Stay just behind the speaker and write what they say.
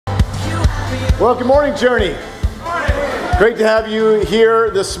Well, good morning, Journey. Great to have you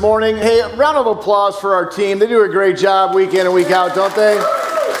here this morning. Hey, a round of applause for our team. They do a great job week in and week out, don't they?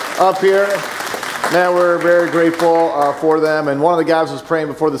 Up here. Man, we're very grateful for them. And one of the guys was praying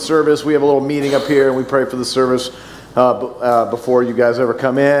before the service. We have a little meeting up here, and we pray for the service before you guys ever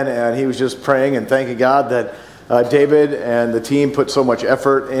come in. And he was just praying and thanking God that David and the team put so much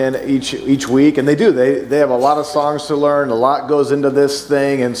effort in each week, and they do. They have a lot of songs to learn. A lot goes into this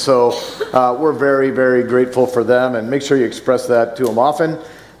thing, and so we're very, very grateful for them. And make sure you express that to them often,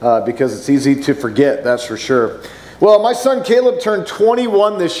 because it's easy to forget. That's for sure. Well, my son Caleb turned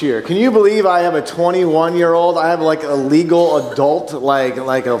 21 this year. Can you believe I have a 21-year-old? I have like a legal adult, like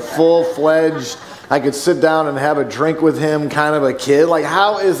a full-fledged. I could sit down and have a drink with him, kind of a kid. Like,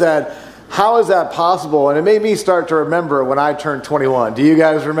 how is that? How is that possible? And it made me start to remember when I turned 21. Do you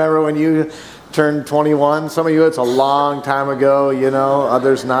guys remember when you turned 21? Some of you, it's a long time ago, you know.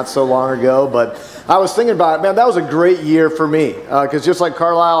 Others, not so long ago. But I was thinking about it. Man, that was a great year for me. Because just like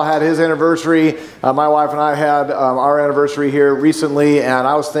Carlisle had his anniversary, my wife and I had our anniversary here recently. And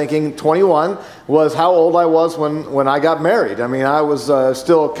I was thinking 21 was how old I was when I got married. I mean, I was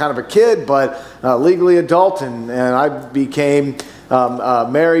still kind of a kid, but legally adult. And I became...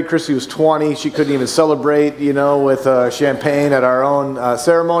 married. Chrissy was 20. She couldn't even celebrate, you know, with champagne at our own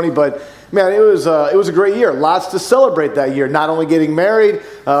ceremony. But man, it was a great year. Lots to celebrate that year. Not only getting married,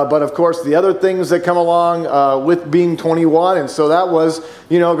 but of course the other things that come along with being 21. And so that was,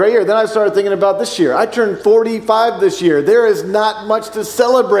 you know, a great year. Then I started thinking about this year. I turned 45 this year. There is not much to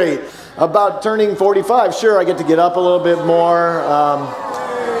celebrate about turning 45. Sure, I get to get up a little bit more.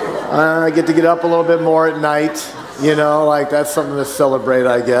 I get to get up a little bit more at night. You know, like that's something to celebrate,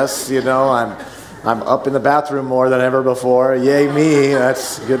 I guess. You know, I'm up in the bathroom more than ever before. Yay me!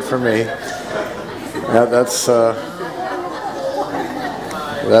 That's good for me.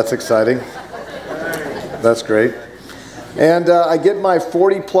 That's exciting. That's great. And I get my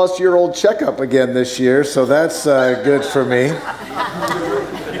 40-plus-year-old checkup again this year, so that's good for me.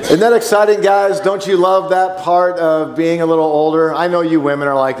 Isn't that exciting, guys? Don't you love that part of being a little older? I know you women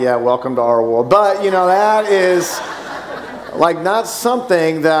are like, yeah, welcome to our world. But, you know, that is like not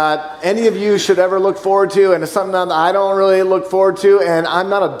something that any of you should ever look forward to. And it's something that I don't really look forward to. And I'm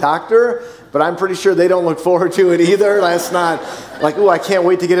not a doctor, but I'm pretty sure they don't look forward to it either. That's not like, ooh, I can't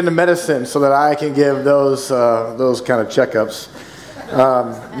wait to get into medicine so that I can give those kind of checkups.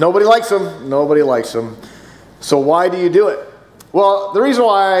 Nobody likes them. Nobody likes them. So why do you do it? Well, the reason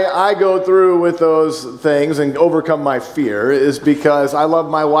why I go through with those things and overcome my fear is because I love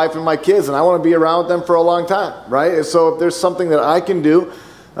my wife and my kids, and I want to be around with them for a long time, right? And so if there's something that I can do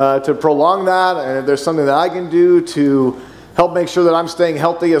to prolong that, and if there's something that I can do to help make sure that I'm staying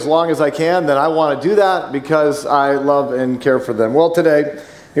healthy as long as I can, then I want to do that because I love and care for them. Well, today,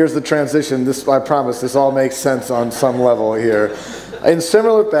 here's the transition. I promise this all makes sense on some level here. In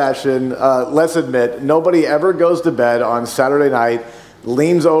similar fashion, let's admit, nobody ever goes to bed on Saturday night,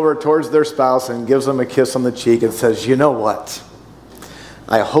 leans over towards their spouse and gives them a kiss on the cheek and says, you know what?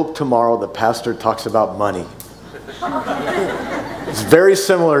 I hope tomorrow the pastor talks about money. It's very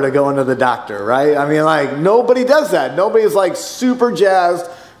similar to going to the doctor, right? I mean, like, nobody does that. Nobody's like super jazzed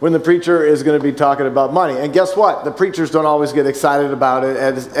when the preacher is going to be talking about money. And guess what? The preachers don't always get excited about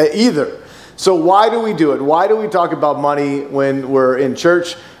it either. So why do we do it? Why do we talk about money when we're in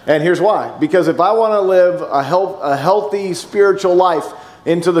church? And here's why. Because if I want to live a healthy spiritual life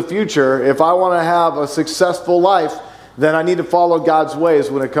into the future, if I want to have a successful life, then I need to follow God's ways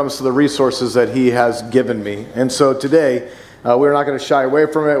when it comes to the resources that He has given me. And so today, we're not going to shy away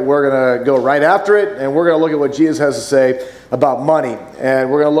from it. We're going to go right after it, and we're going to look at what Jesus has to say about money. And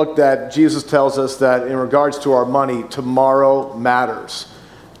we're going to look that Jesus tells us that in regards to our money, tomorrow matters.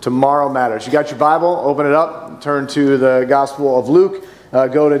 Tomorrow matters. You got your Bible? Open it up. Turn to the Gospel of Luke.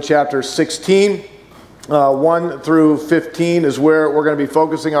 Go to chapter 16. 1 through 15 is where we're going to be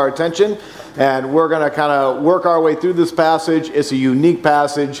focusing our attention. And we're going to kind of work our way through this passage. It's a unique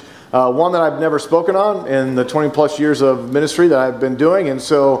passage. One that I've never spoken on in the 20 plus years of ministry that I've been doing. And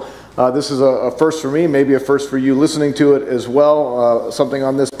so this is a first for me, maybe a first for you listening to it as well, something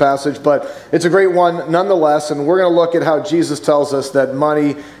on this passage. But it's a great one nonetheless, and we're going to look at how Jesus tells us that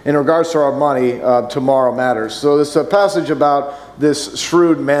money, in regards to our money, tomorrow matters. So this is a passage about this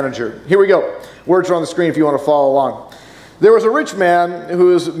shrewd manager. Here we go. Words are on the screen if you want to follow along. There was a rich man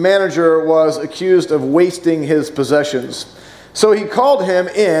whose manager was accused of wasting his possessions. So he called him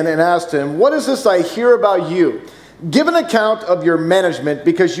in and asked him, "What is this I hear about you? Give an account of your management,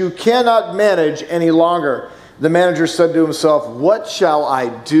 because you cannot manage any longer." The manager said to himself, "What shall I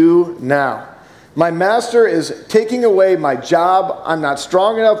do now? My master is taking away my job. I'm not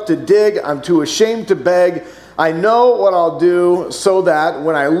strong enough to dig. I'm too ashamed to beg. I know what I'll do so that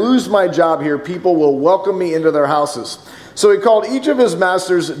when I lose my job here, people will welcome me into their houses. So he called each of his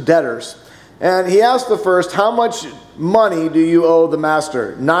master's debtors. And he asked the first, how much money do you owe the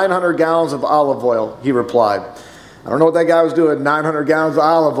master? 900 gallons of olive oil, he replied. I don't know what that guy was doing, 900 gallons of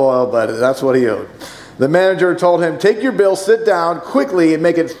olive oil, but that's what he owed. The manager told him, take your bill, sit down quickly, and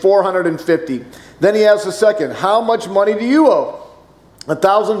make it 450. Then he asked the second, how much money do you owe?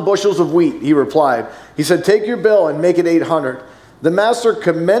 1,000 bushels of wheat, he replied. He said, take your bill and make it 800. The master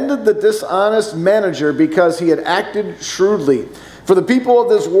commended the dishonest manager because he had acted shrewdly. For the people of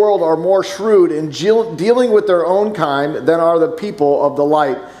this world are more shrewd in dealing with their own kind than are the people of the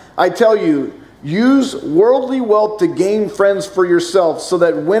light. I tell you, use worldly wealth to gain friends for yourself, so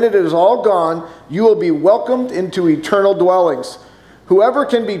that when it is all gone, you will be welcomed into eternal dwellings. Whoever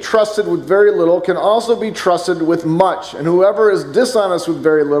can be trusted with very little can also be trusted with much, and whoever is dishonest with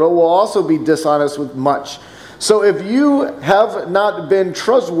very little will also be dishonest with much. So if you have not been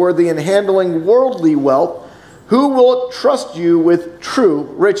trustworthy in handling worldly wealth, who will trust you with true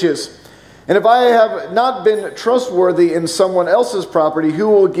riches? And if I have not been trustworthy in someone else's property, who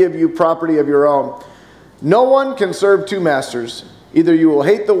will give you property of your own? No one can serve two masters. Either you will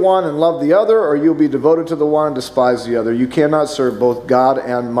hate the one and love the other, or you will be devoted to the one and despise the other. You cannot serve both God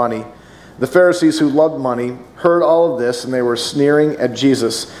and money. The Pharisees who loved money heard all of this, and they were sneering at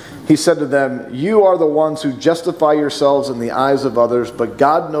Jesus. He said to them, you are the ones who justify yourselves in the eyes of others, but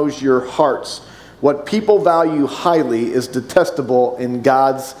God knows your hearts. What people value highly is detestable in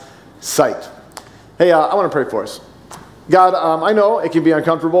God's sight. Hey, I want to pray for us. God, I know it can be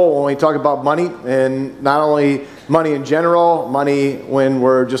uncomfortable when we talk about money, and not only money in general, money when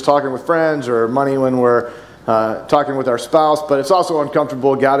we're just talking with friends, or money when we're talking with our spouse, but it's also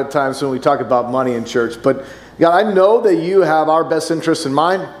uncomfortable, God, at times when we talk about money in church. But God, I know that you have our best interests in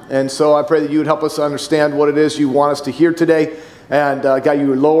mind, and so I pray that you would help us to understand what it is you want us to hear today. And God, you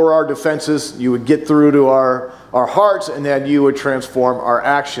would lower our defenses, you would get through to our hearts, and then you would transform our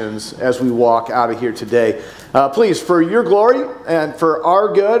actions as we walk out of here today. Please, for your glory and for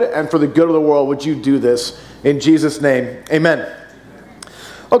our good and for the good of the world, would you do this in Jesus' name? Amen.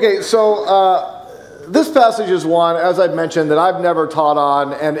 Okay, so this passage is one, as I've mentioned, that I've never taught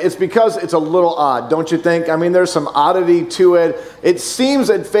on, and it's because it's a little odd, don't you think? I mean, there's some oddity to it. It seems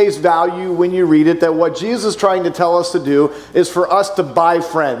at face value when you read it that what Jesus is trying to tell us to do is for us to buy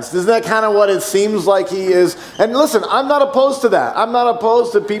friends. Isn't that kind of what it seems like he is? And listen, I'm not opposed to that. I'm not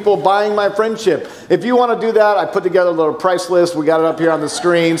opposed to people buying my friendship. If you want to do that, I put together a little price list. We got it up here on the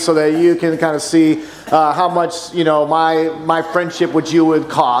screen so that you can kind of see how much, my friendship with you would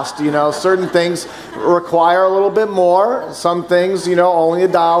cost. Certain things require a little bit more. Some things, only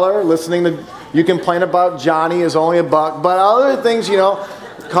 $1. Listening to you complain about Johnny is only $1. But other things,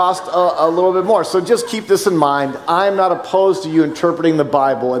 cost a little bit more. So just keep this in mind. I'm not opposed to you interpreting the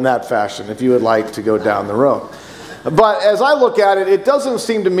Bible in that fashion if you would like to go down the road. But as I look at it, it doesn't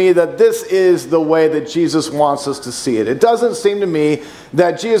seem to me that this is the way that Jesus wants us to see it. It doesn't seem to me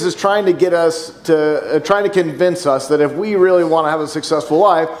that Jesus is trying to get us to, trying to convince us that if we really want to have a successful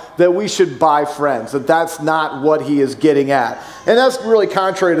life, that we should buy friends. That that's not what he is getting at. And that's really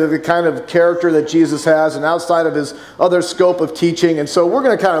contrary to the kind of character that Jesus has and outside of his other scope of teaching. And so we're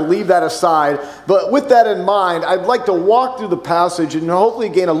going to kind of leave that aside. But with that in mind, I'd like to walk through the passage and hopefully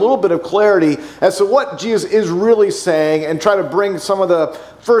gain a little bit of clarity as to what Jesus is really saying and try to bring some of the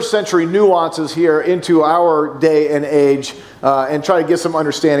first century nuances here into our day and age and try to get some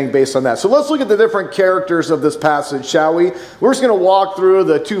understanding based on that. So let's look at the different characters of this passage, shall we? We're just going to walk through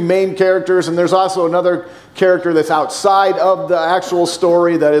the two main characters, and there's also another character that's outside of the actual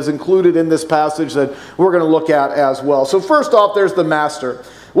story that is included in this passage that we're going to look at as well. So first off, there's the master.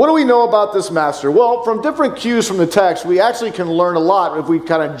 What do we know about this master? Well, from different cues from the text, we actually can learn a lot if we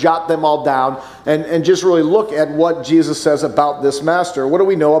kind of jot them all down and just really look at what Jesus says about this master. What do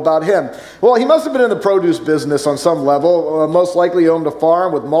we know about him? Well, he must have been in the produce business on some level. Most likely owned a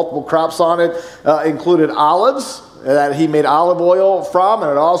farm with multiple crops on it, included olives that he made olive oil from,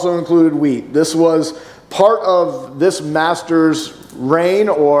 and it also included wheat. This was part of this master's reign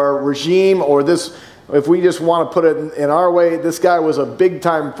or regime, or this, if we just want to put it in our way, this guy was a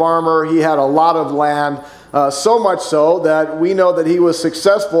big-time farmer. He had a lot of land, so much so that we know that he was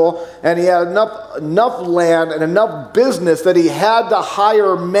successful, and he had enough land and enough business that he had to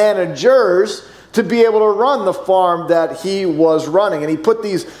hire managers to be able to run the farm that he was running. And he put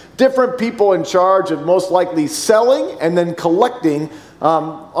these different people in charge of most likely selling and then collecting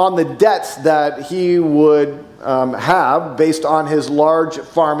on the debts that he would have based on his large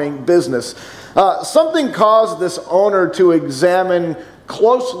farming business. Something caused this owner to examine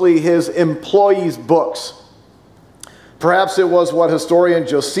closely his employees' books. Perhaps it was what historian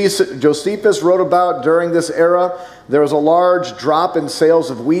Josephus wrote about during this era. There was a large drop in sales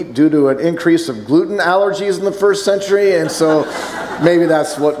of wheat due to an increase of gluten allergies in the first century, and so maybe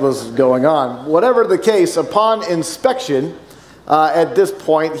that's what was going on. Whatever the case, upon inspection, at this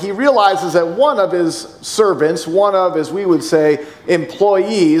point, he realizes that one of his servants, one of, as we would say,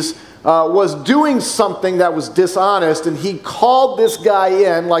 employees, was doing something that was dishonest, and he called this guy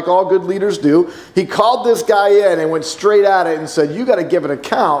in, like all good leaders do. He called this guy in and went straight at it and said, you got to give an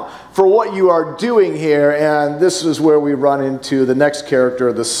account for what you are doing here. And this is where we run into the next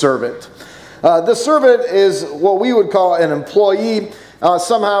character, the servant. The servant is what we would call an employee.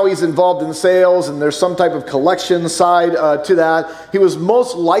 Somehow he's involved in sales, and there's some type of collection side to that. He was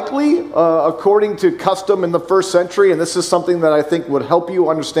most likely, according to custom in the first century, and this is something that I think would help you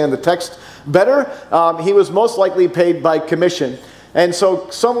understand the text better, he was most likely paid by commission. And so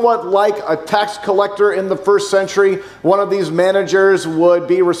somewhat like a tax collector in the first century, one of these managers would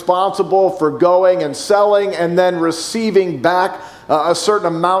be responsible for going and selling and then receiving back a certain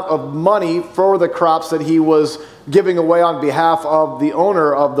amount of money for the crops that he was giving away on behalf of the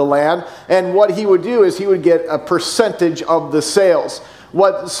owner of the land. And what he would do is he would get a percentage of the sales.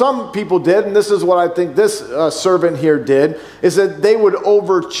 What some people did, and this is what I think this servant here did, is that they would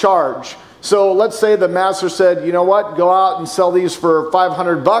overcharge. So let's say the master said, you know what, go out and sell these for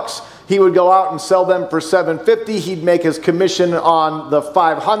 $500. He would go out and sell them for $750. He'd make his commission on the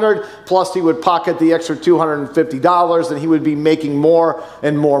 $500, plus he would pocket the extra $250, and he would be making more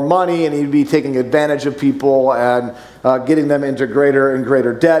and more money, and he'd be taking advantage of people and getting them into greater and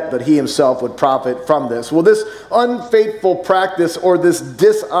greater debt, but he himself would profit from this. Well, this unfaithful practice, or this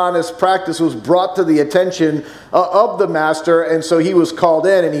dishonest practice, was brought to the attention of the master, and so he was called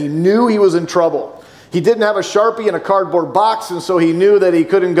in, and he knew he was in trouble. He didn't have a Sharpie and a cardboard box, and so he knew that he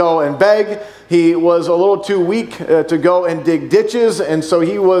couldn't go and beg. He was a little too weak to go and dig ditches, and so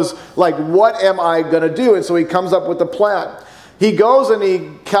he was like, what am I going to do? And so he comes up with a plan. He goes and he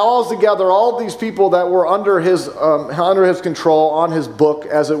calls together all these people that were under his control, on his book,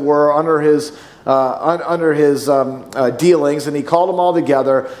 as it were, under his dealings, and he called them all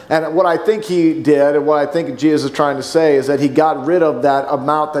together. And what I think he did, and what I think Jesus is trying to say, is that he got rid of that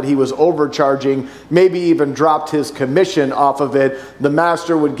amount that he was overcharging, maybe even dropped his commission off of it. The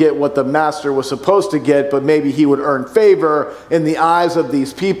master would get what the master was supposed to get, but maybe he would earn favor in the eyes of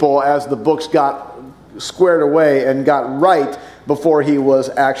these people as the books got squared away and got right before he was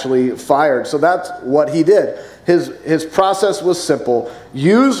actually fired. So that's what he did. His process was simple.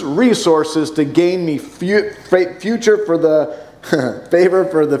 Use resources to gain me future for the favor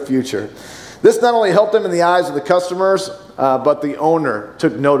for the future. This not only helped him in the eyes of the customers, but the owner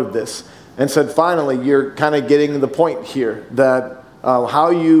took note of this and said, finally, you're kind of getting the point here, that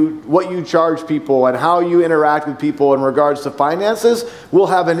what you charge people and how you interact with people in regards to finances will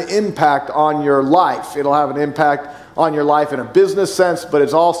have an impact on your life. It'll have an impact on your life in a business sense, but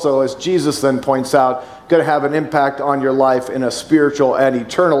it's also, as Jesus then points out, going to have an impact on your life in a spiritual and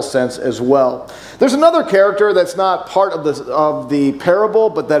eternal sense as well. There's another character that's not part of the parable,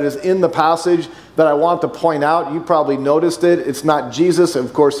 but that is in the passage that I want to point out. You probably noticed it. It's not Jesus,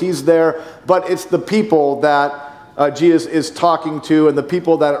 of course he's there, but it's the people that Jesus is talking to and the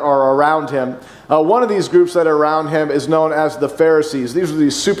people that are around him. One of these groups that are around him is known as the Pharisees. These are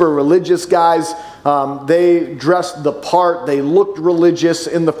these super religious guys. They dressed the part. They looked religious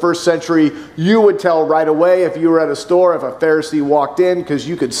in the first century. You would tell right away if you were at a store if a Pharisee walked in, because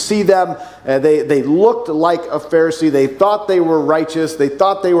you could see them. They looked like a Pharisee. They thought they were righteous. They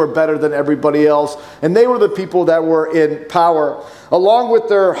thought they were better than everybody else. And they were the people that were in power. Along with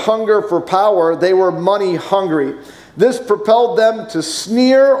their hunger for power, they were money hungry. This propelled them to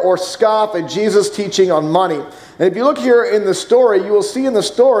sneer or scoff at Jesus' teaching on money. And if you look here in the story, you will see in the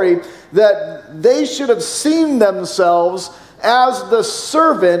story that they should have seen themselves as the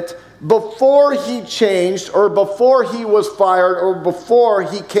servant before he changed, or before he was fired, or before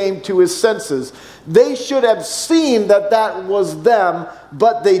he came to his senses. They should have seen that that was them,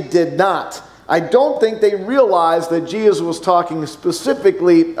 but they did not. I don't think they realized that Jesus was talking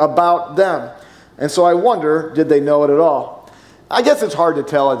specifically about them. And so I wonder, did they know it at all? I guess it's hard to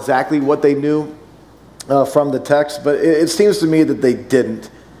tell exactly what they knew from the text, but it seems to me that they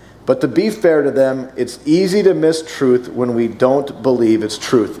didn't. But to be fair to them, it's easy to miss truth when we don't believe it's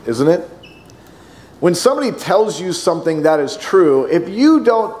truth, isn't it? When somebody tells you something that is true, if you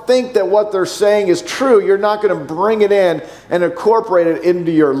don't think that what they're saying is true, you're not going to bring it in and incorporate it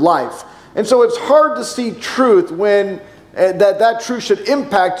into your life. And so it's hard to see truth when that truth should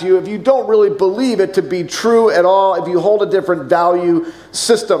impact you if you don't really believe it to be true at all, if you hold a different value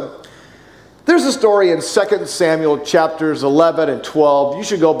system. There's a story in 2 Samuel chapters 11 and 12. You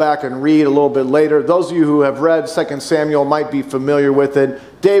should go back and read a little bit later. Those of you who have read 2 Samuel might be familiar with it.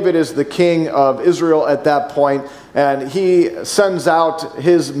 David is the king of Israel at that point, and he sends out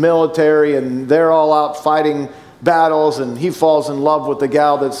his military, and they're all out fighting battles, and he falls in love with the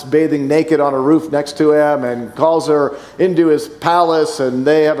gal that's bathing naked on a roof next to him and calls her into his palace, and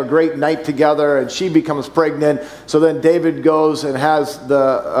they have a great night together, and she becomes pregnant. So then David goes and has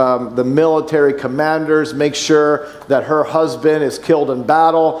the military commanders make sure that her husband is killed in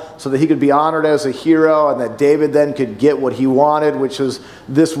battle so that he could be honored as a hero, and that David then could get what he wanted, which was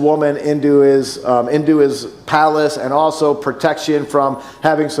this woman into his palace, and also protection from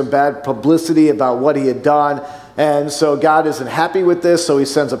having some bad publicity about what he had done. And so God isn't happy with this, so he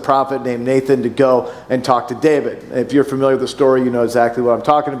sends a prophet named Nathan to go and talk to David. If you're familiar with the story, you know exactly what I'm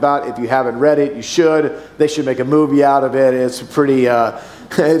talking about. If you haven't read it, you should. They should make a movie out of it. It's pretty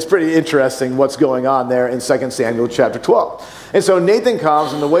interesting what's going on there in 2 Samuel chapter 12. And so Nathan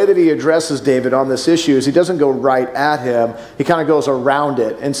comes, and the way that he addresses David on this issue is he doesn't go right at him. He kind of goes around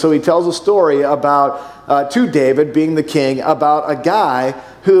it. And so he tells a story about, to David, being the king, about a guy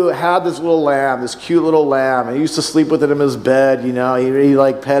who had this little lamb, this cute little lamb, and he used to sleep with it in his bed, you know. He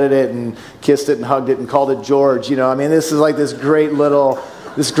like petted it and kissed it and hugged it and called it George, you know. I mean, this is like this great little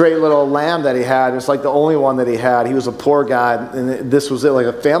lamb that he had. It's like the only one that he had. He was a poor guy, and this was it, like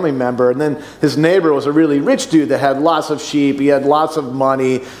a family member. And then his neighbor was a really rich dude that had lots of sheep. He had lots of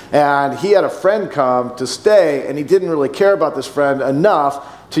money, and he had a friend come to stay, and he didn't really care about this friend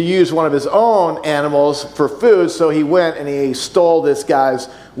enough to use one of his own animals for food, so he went and he stole this guy's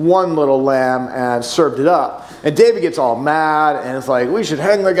one little lamb and served it up. And David gets all mad, and it's like, we should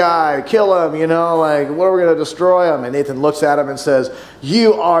hang the guy, kill him, you know, like, what are we going to destroy him? And Nathan looks at him and says,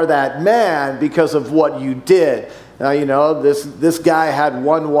 you are that man because of what you did. You know, this guy had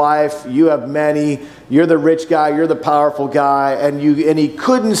one wife, you have many, you're the rich guy, you're the powerful guy, and he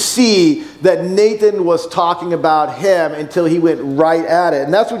couldn't see that Nathan was talking about him until he went right at it.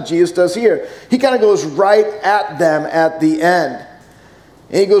 And that's what Jesus does here. He kind of goes right at them at the end.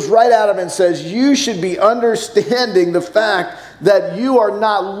 And he goes right at them and says, you should be understanding the fact that you are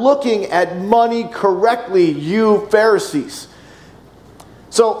not looking at money correctly, you Pharisees.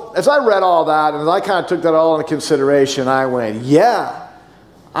 So as I read all that, and as I kind of took that all into consideration, I went, yeah,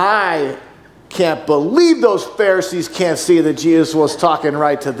 I can't believe those Pharisees can't see that Jesus was talking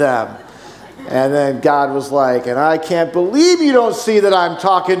right to them. And then God was like, and I can't believe you don't see that I'm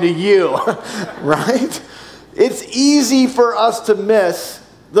talking to you, right? It's easy for us to miss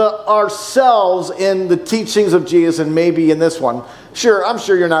ourselves in the teachings of Jesus, and maybe in this one. Sure, I'm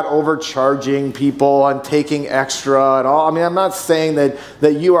sure you're not overcharging people and taking extra and all. I mean, I'm not saying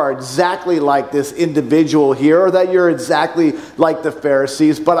that you are exactly like this individual here, or that you're exactly like the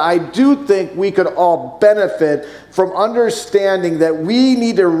Pharisees, but I do think we could all benefit from understanding that we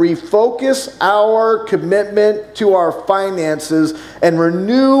need to refocus our commitment to our finances and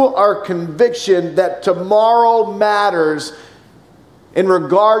renew our conviction that tomorrow matters in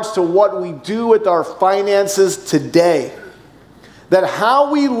regards to what we do with our finances today. That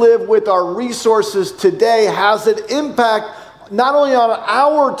how we live with our resources today has an impact not only on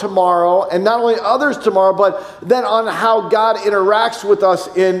our tomorrow and not only others tomorrow, but then on how God interacts with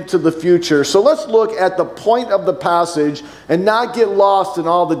us into the future. So let's look at the point of the passage and not get lost in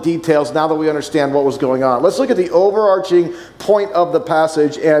all the details now that we understand what was going on. Let's look at the overarching point of the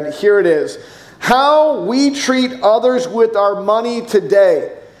passage, and here it is. How we treat others with our money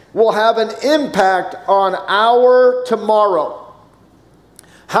today will have an impact on our tomorrow.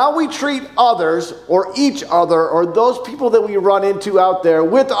 How we treat others or each other or those people that we run into out there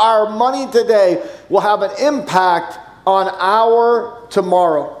with our money today will have an impact on our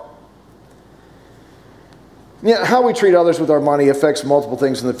tomorrow. Yeah, how we treat others with our money affects multiple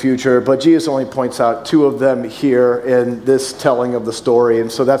things in the future, but Jesus only points out two of them here in this telling of the story,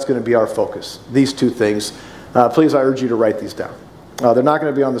 and so that's going to be our focus, these two things. Please, I urge you to write these down. They're not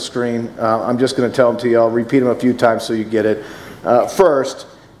going to be on the screen. I'm just going to tell them to you. I'll repeat them a few times so you get it. First,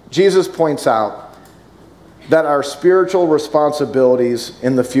 Jesus points out that our spiritual responsibilities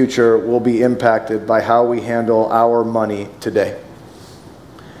in the future will be impacted by how we handle our money today.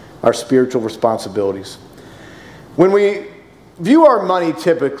 Our spiritual responsibilities. When we view our money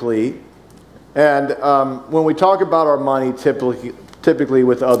typically, and when we talk about our money typically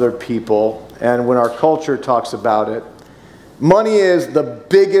with other people, and when our culture talks about it, money is the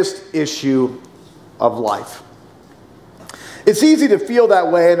biggest issue of life. It's easy to feel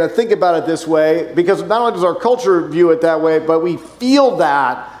that way and to think about it this way because not only does our culture view it that way, but we feel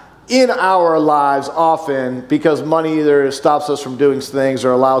that in our lives often because money either stops us from doing things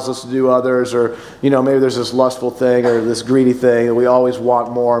or allows us to do others, or maybe there's this lustful thing or this greedy thing that we always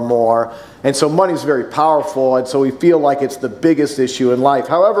want more and more. And so money is very powerful, and so we feel like it's the biggest issue in life.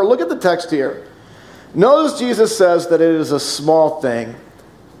 However, look at the text here. Notice Jesus says that it is a small thing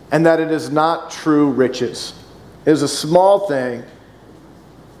and that it is not true riches. It is a small thing.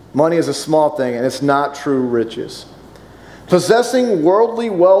 Money is a small thing, and it's not true riches. Possessing worldly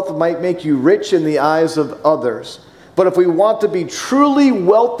wealth might make you rich in the eyes of others. But if we want to be truly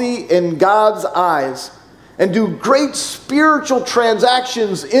wealthy in God's eyes and do great spiritual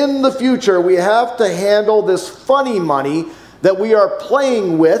transactions in the future, we have to handle this funny money that we are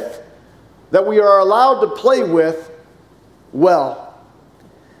playing with, that we are allowed to play with, well.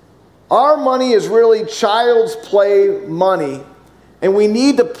 Our money is really child's play money, and we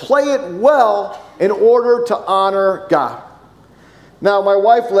need to play it well in order to honor God. Now, my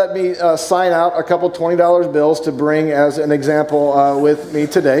wife let me sign out a couple $20 bills to bring as an example with me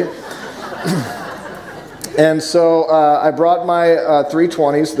today. And so I brought my 3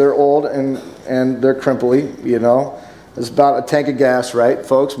 20s. They're old and they're crimply, It's about a tank of gas, right,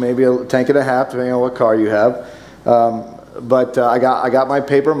 folks? Maybe a tank and a half, depending on what car you have. But I got my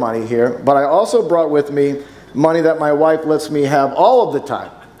paper money here. But I also brought with me money that my wife lets me have all of the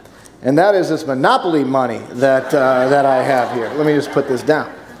time. And that is this Monopoly money that I have here. Let me just put this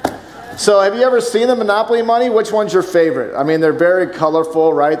down. So have you ever seen the Monopoly money? Which one's your favorite? I mean, they're very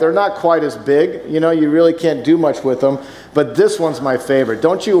colorful, right? They're not quite as big. You really can't do much with them. But this one's my favorite.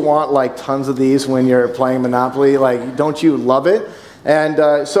 Don't you want like tons of these when you're playing Monopoly? Like, don't you love it?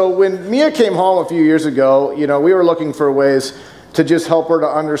 And so when Mia came home a few years ago, we were looking for ways to just help her to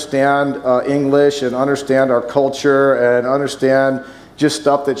understand English and understand our culture and understand just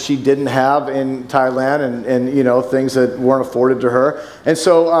stuff that she didn't have in Thailand and things that weren't afforded to her. And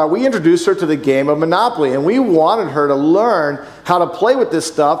so we introduced her to the game of Monopoly, and we wanted her to learn how to play with this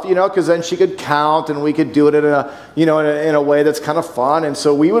stuff, because then she could count and we could do it in a way that's kind of fun. And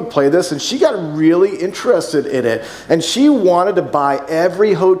so we would play this, and she got really interested in it. And she wanted to buy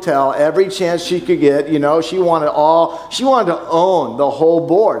every hotel, every chance she could get. She wanted to own the whole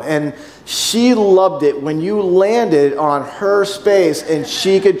board. And she loved it when you landed on her space and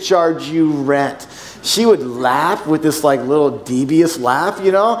she could charge you rent. She would laugh with this like little devious laugh,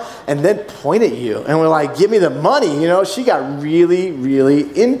 and then point at you. And we're like, give me the money, She got really,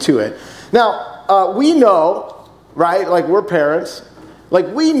 really into it. Now, we know, right, like we're parents, like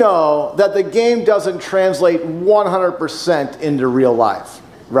we know that the game doesn't translate 100% into real life,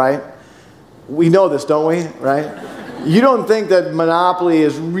 right? We know this, don't we, right? You don't think that Monopoly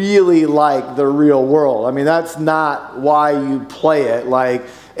is really like the real world. I mean, that's not why you play it.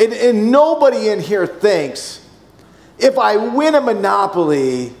 And nobody in here thinks, if I win a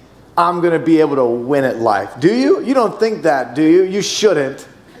Monopoly, I'm going to be able to win at life. Do you? You don't think that, do you? You shouldn't.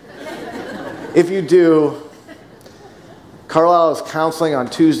 If you do, Carlisle is counseling on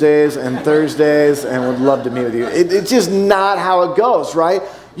Tuesdays and Thursdays and would love to meet with you. It's just not how it goes, right?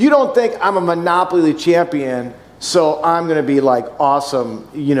 You don't think I'm a Monopoly champion, so I'm going to be like awesome,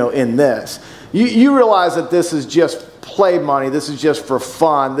 in this. You realize that this is just play money. This is just for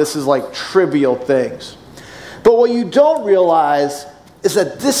fun. This is like trivial things. But what you don't realize is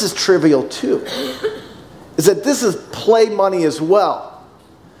that this is trivial too. Is that this is play money as well.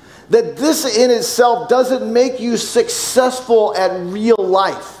 That this in itself doesn't make you successful at real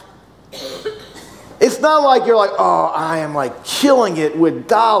life. It's not like you're like, oh, I am like killing it with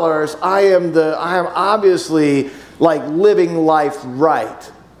dollars. I am obviously like living life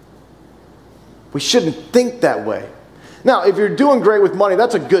right. We shouldn't think that way. Now, if you're doing great with money,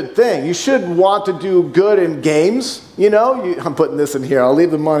 that's a good thing. You should want to do good in games. I'm putting this in here. I'll leave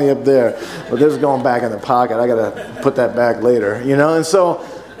the money up there. But this is going back in the pocket. I got to put that back later, And so,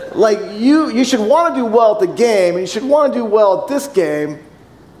 like, you should want to do well at the game, and you should want to do well at this game.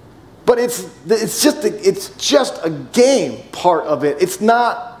 But it's just a game part of it. It's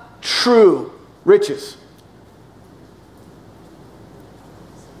not true riches.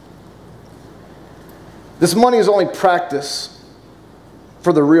 This money is only practice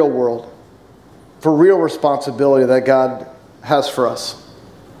for the real world, for real responsibility that God has for us.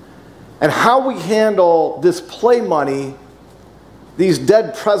 And how we handle this play money, these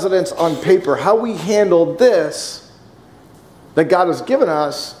dead presidents on paper, how we handle this that God has given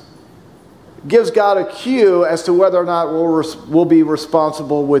us, gives God a cue as to whether or not we'll be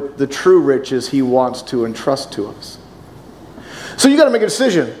responsible with the true riches He wants to entrust to us. So you got to make a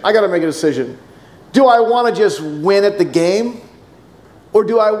decision. I got to make a decision. Do I want to just win at the game? Or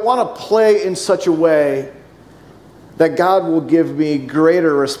do I want to play in such a way that God will give me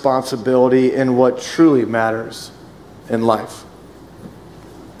greater responsibility in what truly matters in life?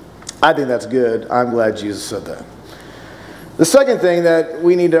 I think that's good. I'm glad Jesus said that. The second thing that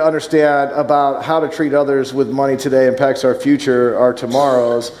we need to understand about how to treat others with money today impacts our future, our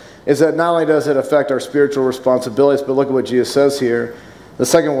tomorrows, is that not only does it affect our spiritual responsibilities, but look at what Jesus says here. The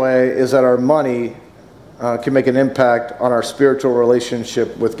second way is that our money can make an impact on our spiritual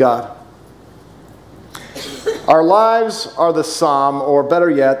relationship with God. Our lives are the sum, or better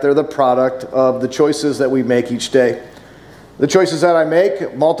yet, they're the product of the choices that we make each day. The choices that I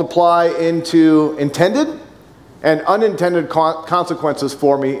make multiply into intended and unintended consequences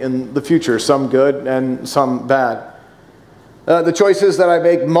for me in the future, some good and some bad. The choices that I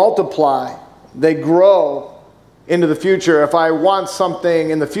make multiply. They grow into the future. If I want something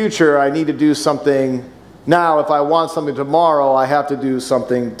in the future, I need to do something now. If I want something tomorrow, I have to do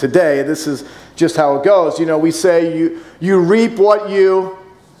something today. This is just how it goes. You know, we say you reap what you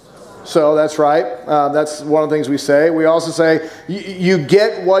sow. That's right. That's one of the things we say. We also say you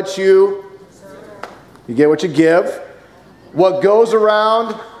get what you get what you give. What goes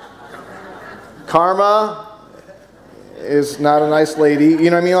around, karma is not a nice lady.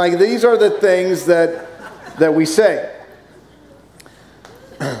 You know what I mean? Like, these are the things that we say.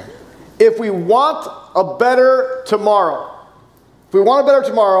 If we want a better tomorrow,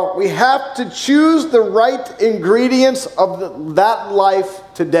 we have to choose the right ingredients of that life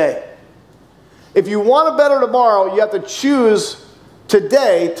today. If you want a better tomorrow, you have to choose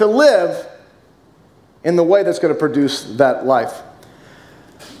today to live in the way that's going to produce that life.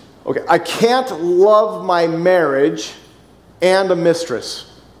 Okay, I can't love my marriage and a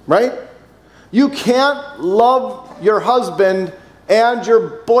mistress, right? You can't love your husband and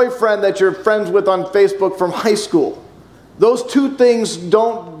your boyfriend that you're friends with on Facebook from high school. Those two things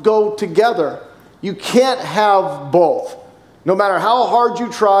don't go together. You can't have both. No matter how hard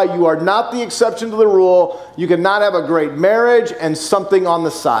you try, you are not the exception to the rule. You cannot have a great marriage and something on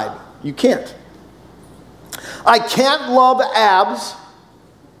the side. You can't. I can't love abs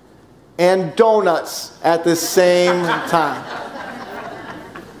and donuts at the same time.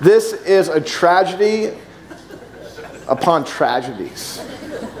 This is a tragedy upon tragedies.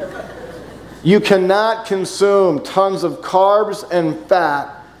 You cannot consume tons of carbs and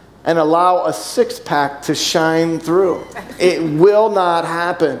fat and allow a six-pack to shine through. It will not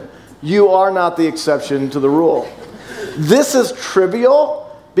happen. You are not the exception to the rule. This is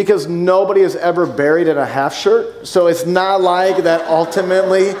trivial because nobody is ever buried in a half shirt, so it's not like that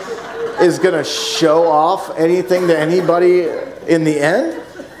ultimately is going to show off anything to anybody in the end.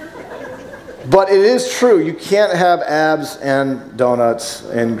 But it is true. You can't have abs and donuts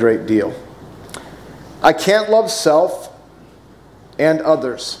and great deal. I can't love self and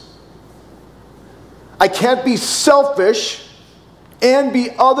others. I can't be selfish and be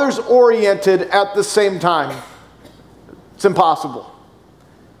others-oriented at the same time. It's impossible.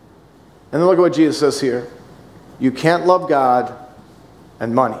 And then look at what Jesus says here. You can't love God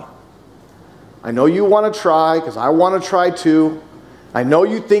and money. I know you want to try, because I want to try too. I know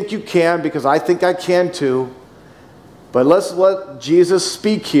you think you can, because I think I can too. But let's let Jesus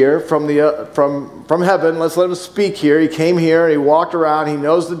speak here from heaven. Let's let him speak here. He came here and he walked around. He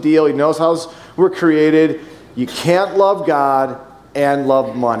knows the deal. He knows how we're created. You can't love God and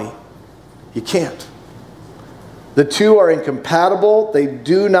love money. You can't. The two are incompatible. They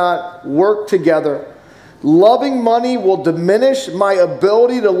do not work together. Loving money will diminish my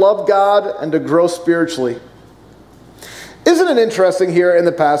ability to love God and to grow spiritually. Isn't it interesting here in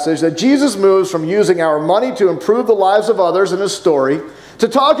the passage that Jesus moves from using our money to improve the lives of others in his story to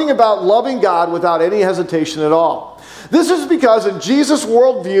talking about loving God without any hesitation at all? This is because in Jesus'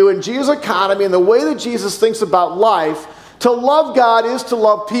 worldview, in Jesus' economy, and the way that Jesus thinks about life, to love God is to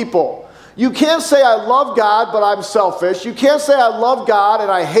love people. You can't say I love God, but I'm selfish. You can't say I love God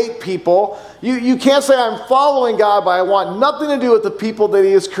and I hate people. You can't say I'm following God, but I want nothing to do with the people that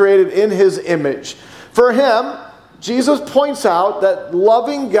he has created in his image. For him, Jesus points out that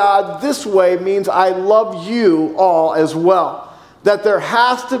loving God this way means I love you all as well. That there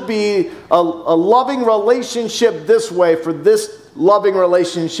has to be a loving relationship this way for this loving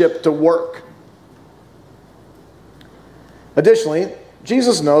relationship to work. Additionally,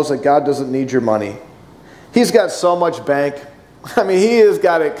 Jesus knows that God doesn't need your money. He's got so much bank. I mean, he has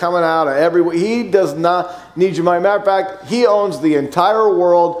got it coming out of everywhere. He does not need your money. Matter of fact, he owns the entire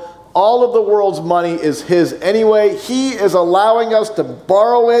world. All of the world's money is his anyway. He is allowing us to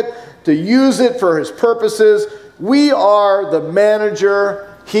borrow it, to use it for his purposes. We are the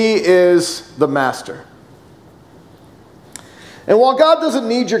manager. He is the master. And while God doesn't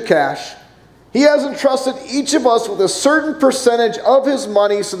need your cash, He has entrusted each of us with a certain percentage of His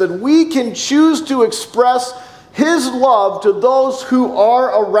money so that we can choose to express His love to those who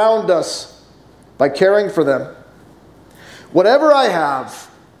are around us by caring for them. Whatever I have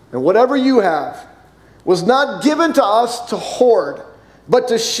and whatever you have was not given to us to hoard, but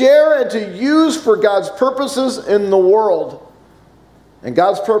to share and to use for God's purposes in the world. And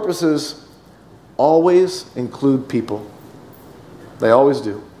God's purposes always include people. They always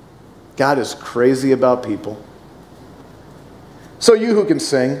do. God is crazy about people. So you who can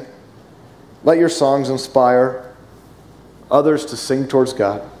sing, let your songs inspire others to sing towards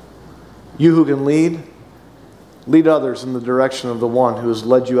God. You who can lead others in the direction of the one who has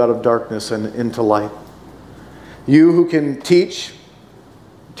led you out of darkness and into light. You who can teach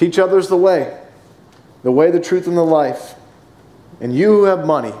others the way, the truth, and the life. And you who have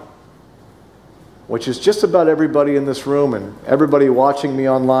money, which is just about everybody in this room and everybody watching me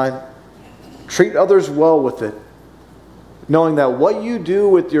online, treat others well with it, knowing that what you do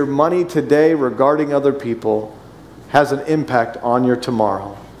with your money today regarding other people has an impact on your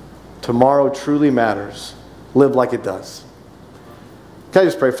tomorrow. Tomorrow truly matters. Live like it does. Can I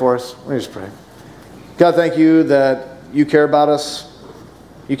just pray for us? Let me just pray. God, thank you that you care about us.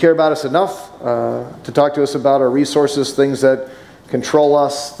 You care about us enough to talk to us about our resources, things that control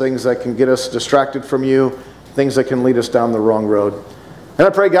us, things that can get us distracted from you, things that can lead us down the wrong road. And I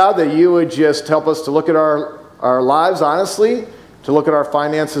pray, God, that you would just help us to look at our lives honestly, to look at our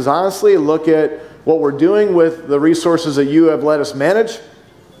finances honestly, look at what we're doing with the resources that you have let us manage.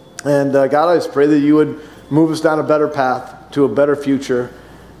 And God, I just pray that you would move us down a better path to a better future.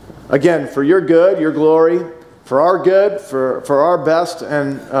 Again, for your good, your glory, for our good, for our best,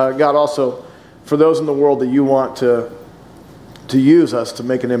 and God, also for those in the world that you want to use us to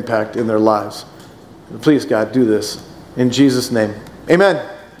make an impact in their lives. Please, God, do this. In Jesus' name, amen.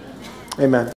 Amen.